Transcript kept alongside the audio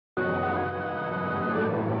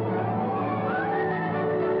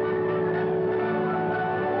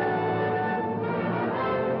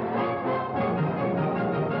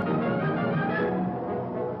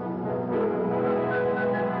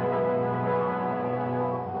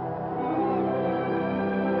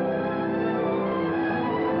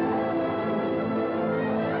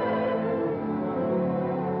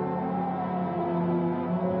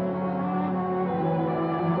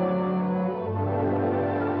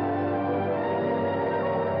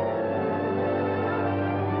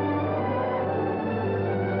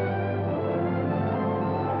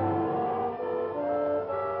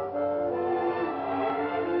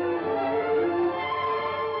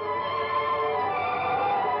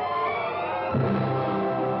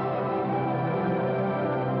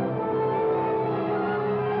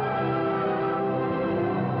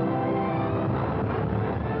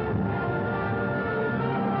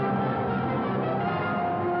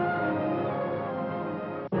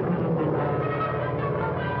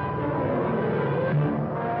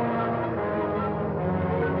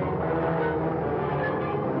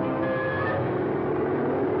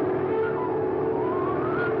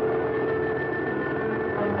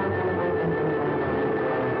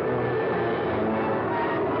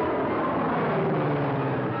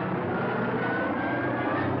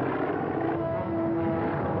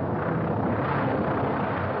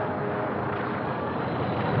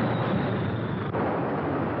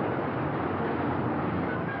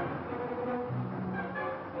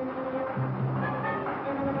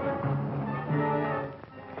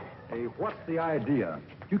What's the idea?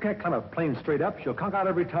 You can't climb a plane straight up. She'll conk out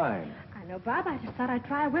every time. I know, Bob. I just thought I'd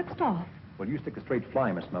try a whipstall. Well, you stick to straight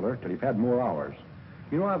flying, Miss Miller, till you've had more hours.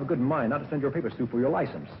 You know I have a good mind not to send your papers through for your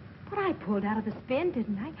license. But I pulled out of the spin,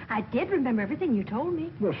 didn't I? I did remember everything you told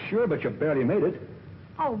me. Well, sure, but you barely made it.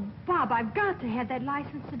 Oh, Bob, I've got to have that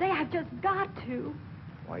license today. I've just got to.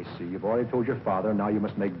 Oh, I see. You've already told your father. Now you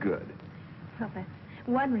must make good. Well, that's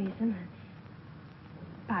one reason.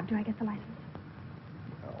 Bob, do I get the license?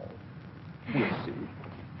 We'll see.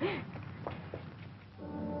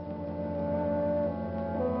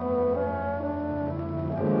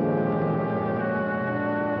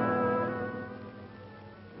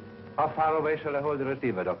 How far away shall I hold the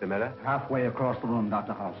receiver, Dr. Miller? Halfway across the room,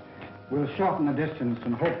 Dr. Hauss. We'll shorten the distance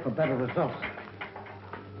and hope for better results.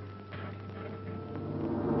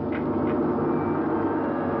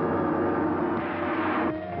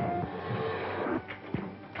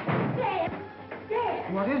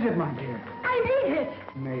 What is it, my dear? I made it.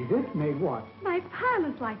 Made it? Made what? My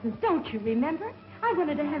pilot's license. Don't you remember? I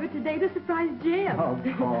wanted to have it today to surprise Jim. Of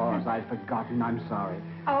course. I'd forgotten. I'm sorry.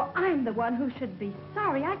 Oh, I'm the one who should be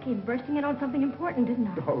sorry. I came bursting in on something important, didn't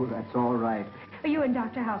I? Oh, that's all right. You and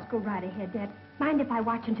Dr. Hauss go right ahead, Dad. Mind if I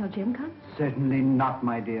watch until Jim comes? Certainly not,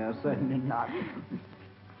 my dear. Certainly not.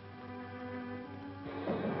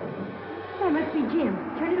 That must be Jim.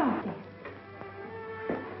 Turn it off, Dad.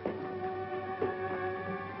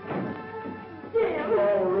 Jim!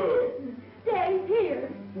 Oh, Ruth. Daddy's here.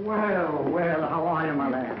 Well, how are you, my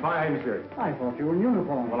lad? Fine, sir. I thought you were in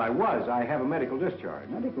uniform. Well, I was. I have a medical discharge.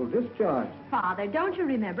 Medical discharge. Father, don't you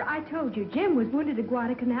remember? I told you Jim was wounded at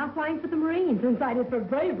Guadalcanal flying for the Marines and cited for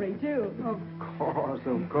bravery, too. Of course,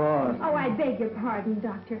 of course. Oh, I beg your pardon,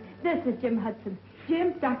 Doctor. This is Jim Hudson.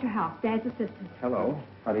 Jim's Dr. Hauss, Dad's assistant. Hello.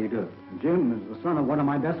 How do you do? Jim is the son of one of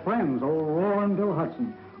my best friends, old Roaring Bill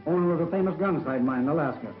Hudson, owner of the famous gunsight mine in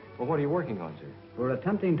Alaska. Well, what are you working on, sir? We're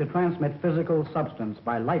attempting to transmit physical substance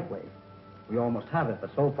by light wave. We almost have it,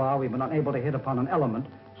 but so far we've been unable to hit upon an element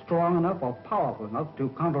strong enough or powerful enough to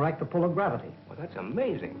counteract the pull of gravity. Well, that's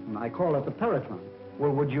amazing. And I call it the Paratron.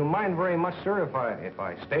 Well, would you mind very much, sir, if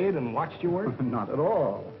I stayed and watched you work? Not at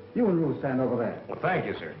all. You and Ruth stand over there. Well, thank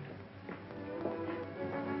you, sir.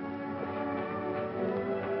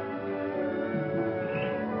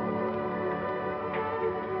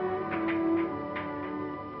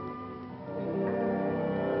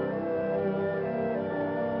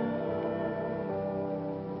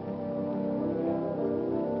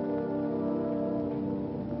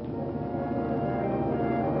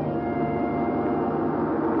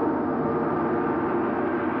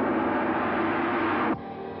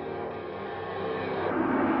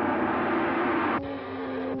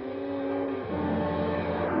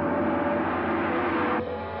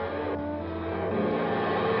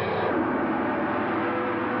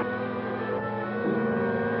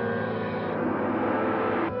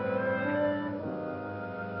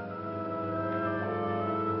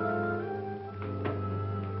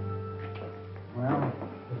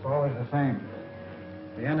 Same.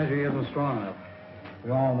 The energy isn't strong enough.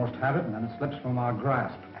 We almost have it, and then it slips from our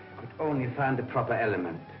grasp. If only find the proper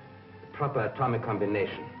element, the proper atomic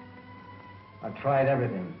combination. I've tried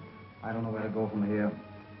everything. I don't know where to go from here.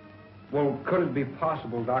 Well, could it be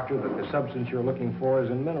possible, Doctor, that the substance you're looking for is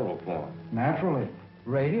in mineral form? Naturally.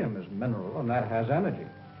 Radium is mineral, and that has energy.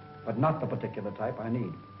 But not the particular type I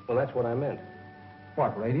need. Well, that's what I meant.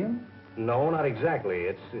 What, radium? No, not exactly.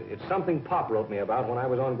 It's something Pop wrote me about when I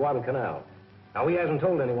was on Guadalcanal. Now, he hasn't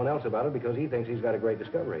told anyone else about it because he thinks he's got a great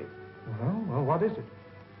discovery. Well, what is it?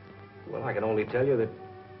 Well, I can only tell you that...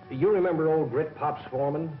 You remember old Grit Pop's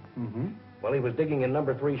foreman? Mm-hmm. Well, he was digging in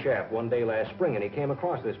number 3 shaft one day last spring, and he came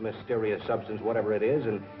across this mysterious substance, whatever it is,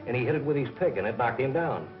 and he hit it with his pick, and it knocked him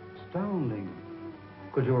down. Astounding.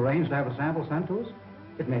 Could you arrange to have a sample sent to us?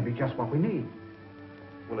 It may be just what we need.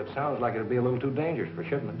 Well, it sounds like it'd be a little too dangerous for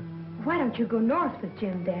shipment. Why don't you go north with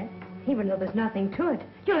Jim, Dad? Even though there's nothing to it,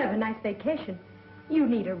 you'll have a nice vacation. You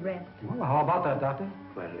need a rest. Well, how about that, Doctor?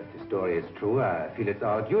 Well, if the story is true, I feel it's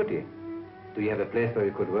our duty. Do you have a place where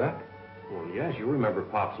you could work? Well, yes, you remember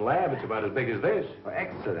Pop's lab. It's about as big as this. Oh,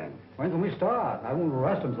 excellent. When can we start? I won't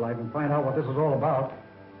rest until I can find out what this is all about.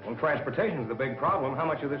 Well, transportation's the big problem. How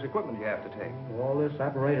much of this equipment do you have to take? All this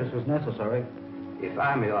apparatus is necessary. If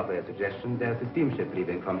I may offer a suggestion, there's a steamship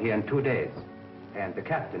leaving from here in 2 days. And the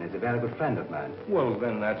captain is a very good friend of mine. Well,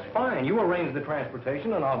 then that's fine. You arrange the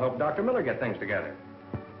transportation, and I'll help Dr. Miller get things together.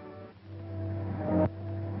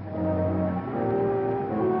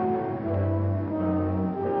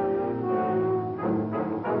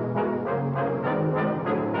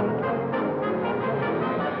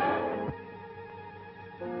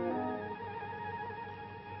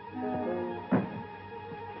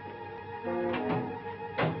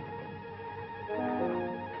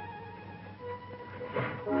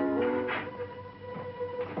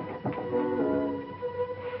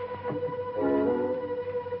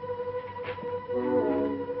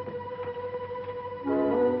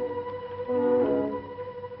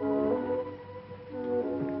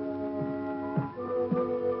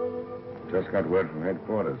 Just got word from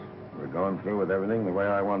headquarters. We're going through with everything the way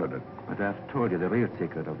I wanted it. But I've told you the real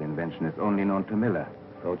secret of the invention is only known to Miller.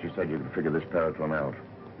 Thought you said you could figure this Paratron out.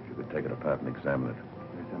 If you could take it apart and examine it.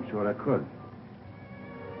 Yes, I'm sure I could.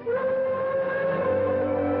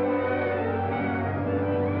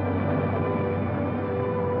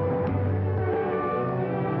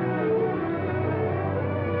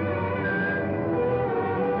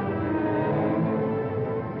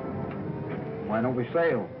 Why don't we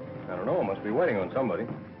sail? I don't know. Must be waiting on somebody.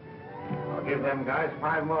 I'll give them guys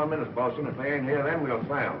 5 more minutes, Bosun. If they ain't here, then we'll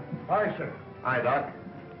sail. Aye, sir. Hi, Doc.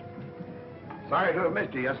 Sorry to have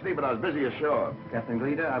missed you yesterday, but I was busy ashore. Captain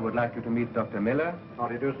Greeder, I would like you to meet Dr. Miller How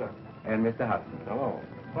do you do, sir? and Mr. Hudson. Hello.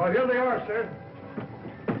 Oh, here they are, sir.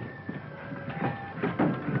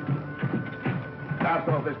 Cast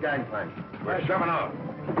off this gangplank. We're shoving off.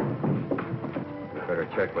 We better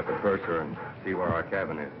check with the purser and see where our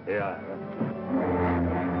cabin is. Yeah.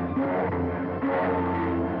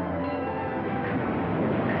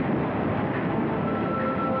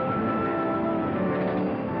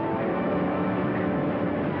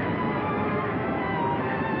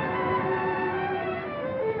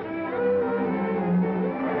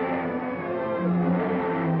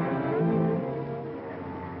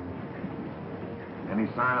 Any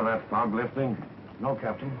sign of that fog lifting? No,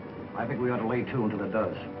 Captain. I think we ought to lay to until it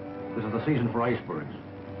does. This is the season for icebergs.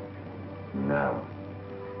 No.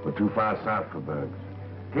 We're too far south for bergs.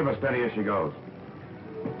 Keep her steady as she goes.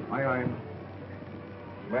 Aye, aye.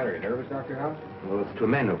 What's the matter? You nervous, Dr. Hauss? Those 2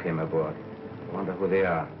 men who came aboard. I wonder who they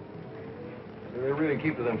are. They really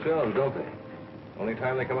keep to themselves, don't they? Only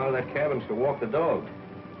time they come out of that cabin's to walk the dog.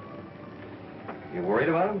 You worried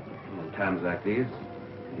about them? In times like these,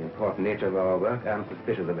 the important nature of our work, I'm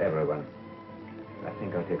suspicious of everyone. I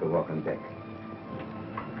think I'll take a walk on deck.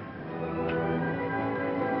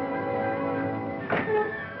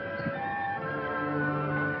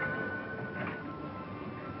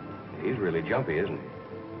 He's really jumpy, isn't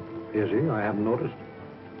he? Is he? I haven't noticed.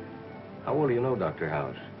 How well do you know Dr.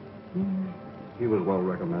 Hauss? He was well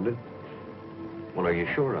recommended. Well, are you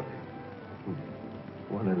sure of it?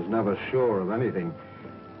 One is never sure of anything,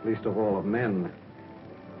 least of all of men.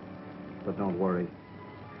 But don't worry.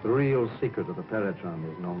 The real secret of the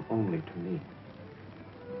Paratron is known only to me.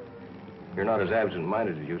 You're not as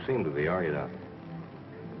absent-minded as you seem to be, are you, Doc?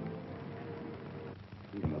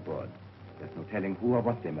 Leave them aboard. There's no telling who or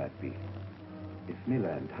what they might be. If Miller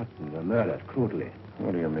and Hudson were murdered crudely,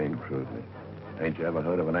 What do you mean, crudely? Ain't you ever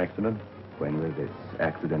heard of an accident? when will this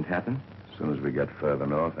accident happen? As soon as we get further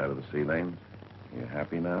north, out of the sea lanes. You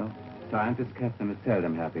happy now? Scientists, Captain, is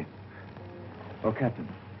seldom happy. Oh, Captain,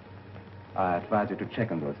 I advise you to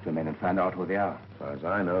check on those 2 men and find out who they are. As far as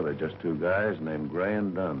I know, they're just 2 guys named Gray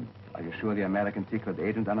and Dunn. Are you sure the American secret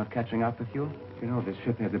agents are not catching up with you? You know, this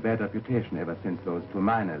ship has a bad reputation ever since those 2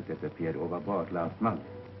 miners disappeared overboard last month.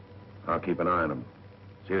 I'll keep an eye on them.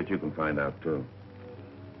 See what you can find out, too.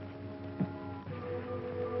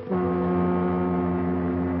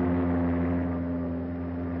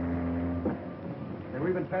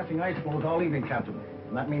 We've been passing ice floes all evening, Captain.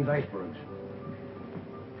 And that means icebergs.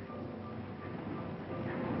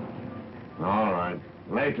 All right.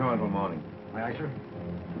 Lay to until morning. Aye, aye, sir.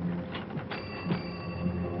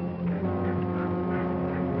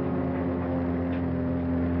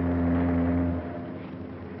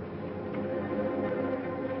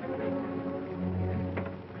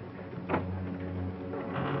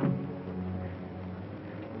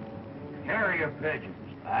 Carrier pigeons.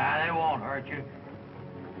 Ah, they won't hurt you.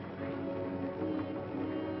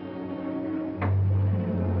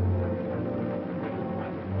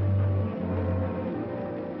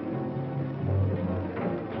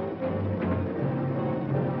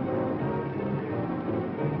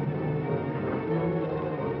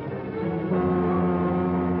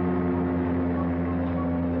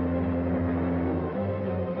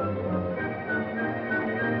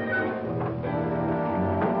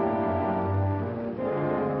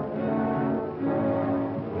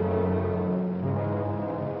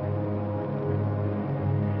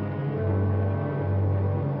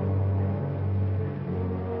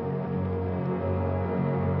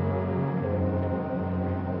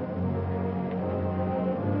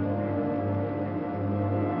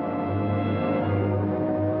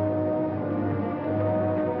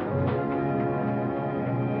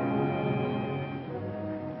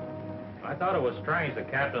 I thought it was strange the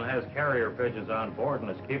captain has carrier pigeons on board and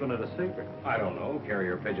is keeping it a secret. I don't know.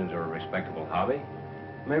 Carrier pigeons are a respectable hobby.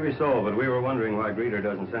 Maybe so, but we were wondering why Greeter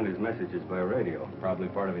doesn't send his messages by radio. Probably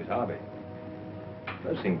part of his hobby.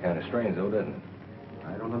 Does seem kind of strange, though, doesn't it?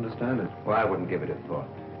 I don't understand it. Well, I wouldn't give it a thought.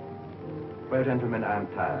 Well, gentlemen, I'm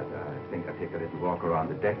tired. I think I'll take a little walk around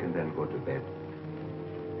the deck and then go to bed.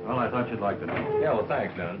 Well, I thought you'd like to know. Yeah, well,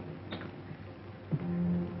 thanks, Dunn.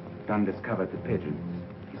 Dunn discovered the pigeons.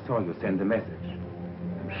 He saw you send the message.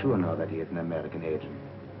 I'm sure now that he is an American agent.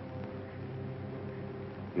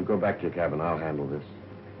 You go back to your cabin. I'll handle this.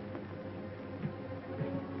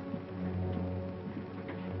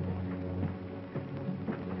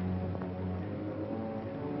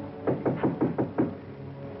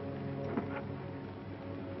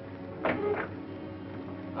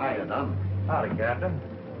 Hiya, Dunn. Howdy, Captain.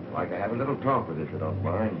 I'd like to have a little talk with you, if you don't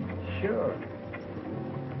mind. Sure.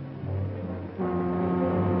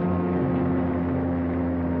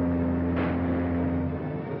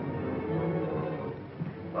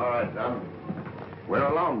 All right, Dunn. We're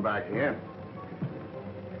alone back here.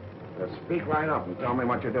 Just speak right up and tell me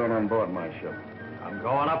what you're doing on board my ship. I'm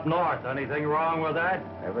going up north. Anything wrong with that?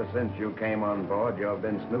 Ever since you came on board, you've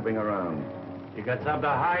been snooping around. You got something to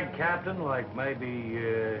hide, Captain? Like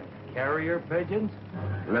maybe, carrier pigeons?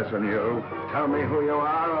 Listen, you. Tell me who you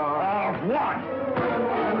are or... What?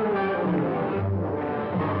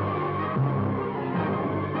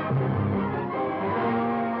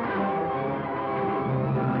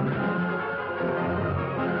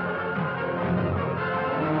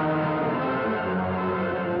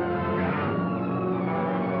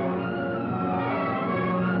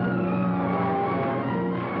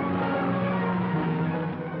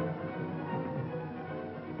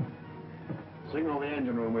 Signal the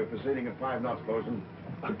engine room. We're proceeding at 5 knots, Bosun.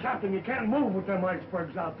 Captain, you can't move with them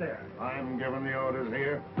icebergs out there. I'm giving the orders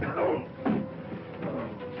here.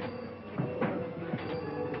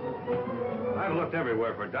 I've looked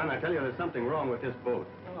everywhere for Dunn. I tell you, there's something wrong with this boat.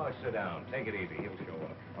 Oh, sit down. Take it easy. He'll show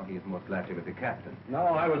up. Oh, he's most likely with the captain. No,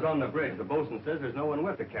 I was on the bridge. The bosun says there's no one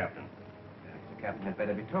with the captain. The captain had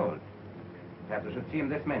better be told. Perhaps we should see him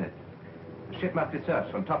this minute. The ship must be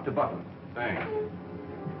searched from top to bottom. Thanks.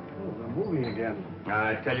 Oh, they're moving again.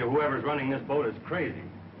 I tell you, whoever's running this boat is crazy.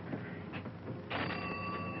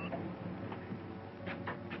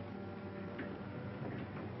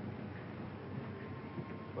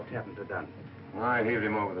 What happened to Dunn? I heaved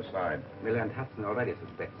him over the side. Miller and Hudson already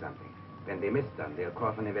suspect something. When they miss Dunn, they'll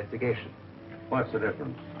call for an investigation. What's the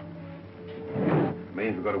difference? It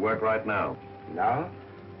means we've got to work right now. Now?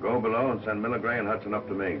 Go below and send Miller, Gray, and Hudson up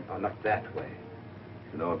to me. Oh, not that way.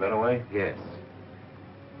 You know a better way? Yes.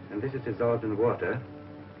 When this is dissolved in water,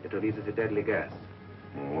 it releases a deadly gas.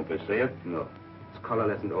 Won't they see it? No. It's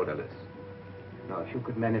colorless and odorless. Now, if you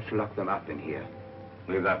could manage to lock them up in here.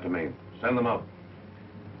 Leave that to me. Send them up.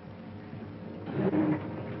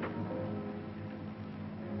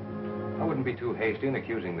 I wouldn't be too hasty in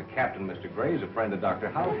accusing the captain. Mr. Gray's a friend of Dr.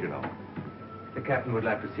 Hauss, you know. The captain would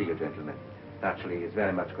like to see you, gentlemen. Naturally, he is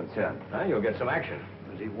very much concerned. You'll get some action.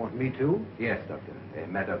 Does he want me to? Yes, Doctor. A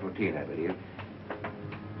matter of routine, I believe.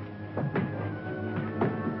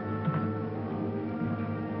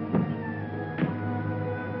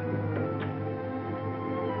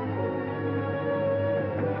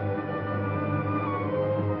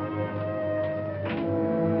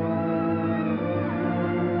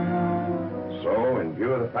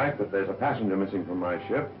 The fact that there's a passenger missing from my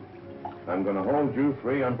ship, I'm going to hold you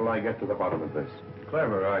free until I get to the bottom of this.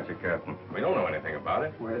 Clever, aren't you, Captain? We don't know anything about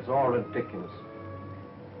it. Well, it's all ridiculous.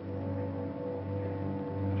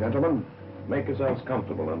 Gentlemen, make yourselves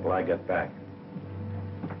comfortable until I get back.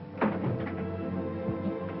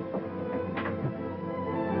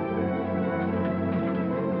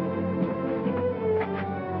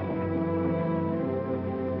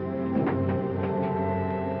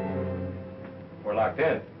 locked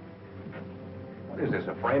in. What is this,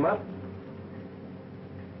 a frame-up?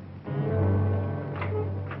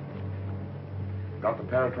 Got the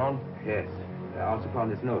Paratron? Yes. I also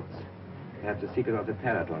found his notes. Perhaps the secret of the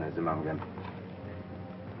Paratron is among them.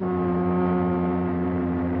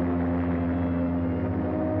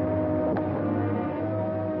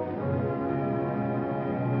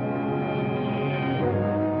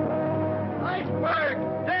 Iceberg!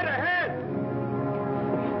 Dead ahead!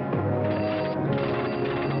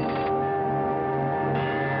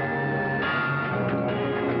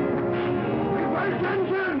 Reverse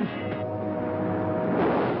engines!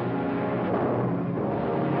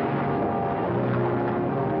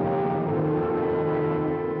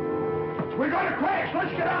 We're gonna crash!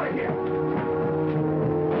 Let's get out of here!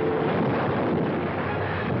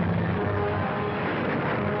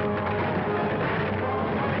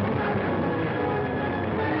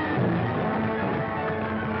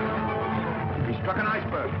 He struck an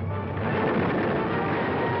iceberg.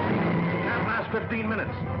 Can't last 15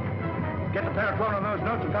 minutes. Get the Paratron on those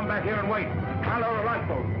notes and come back here and wait. I'll lower a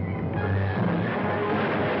lifeboat.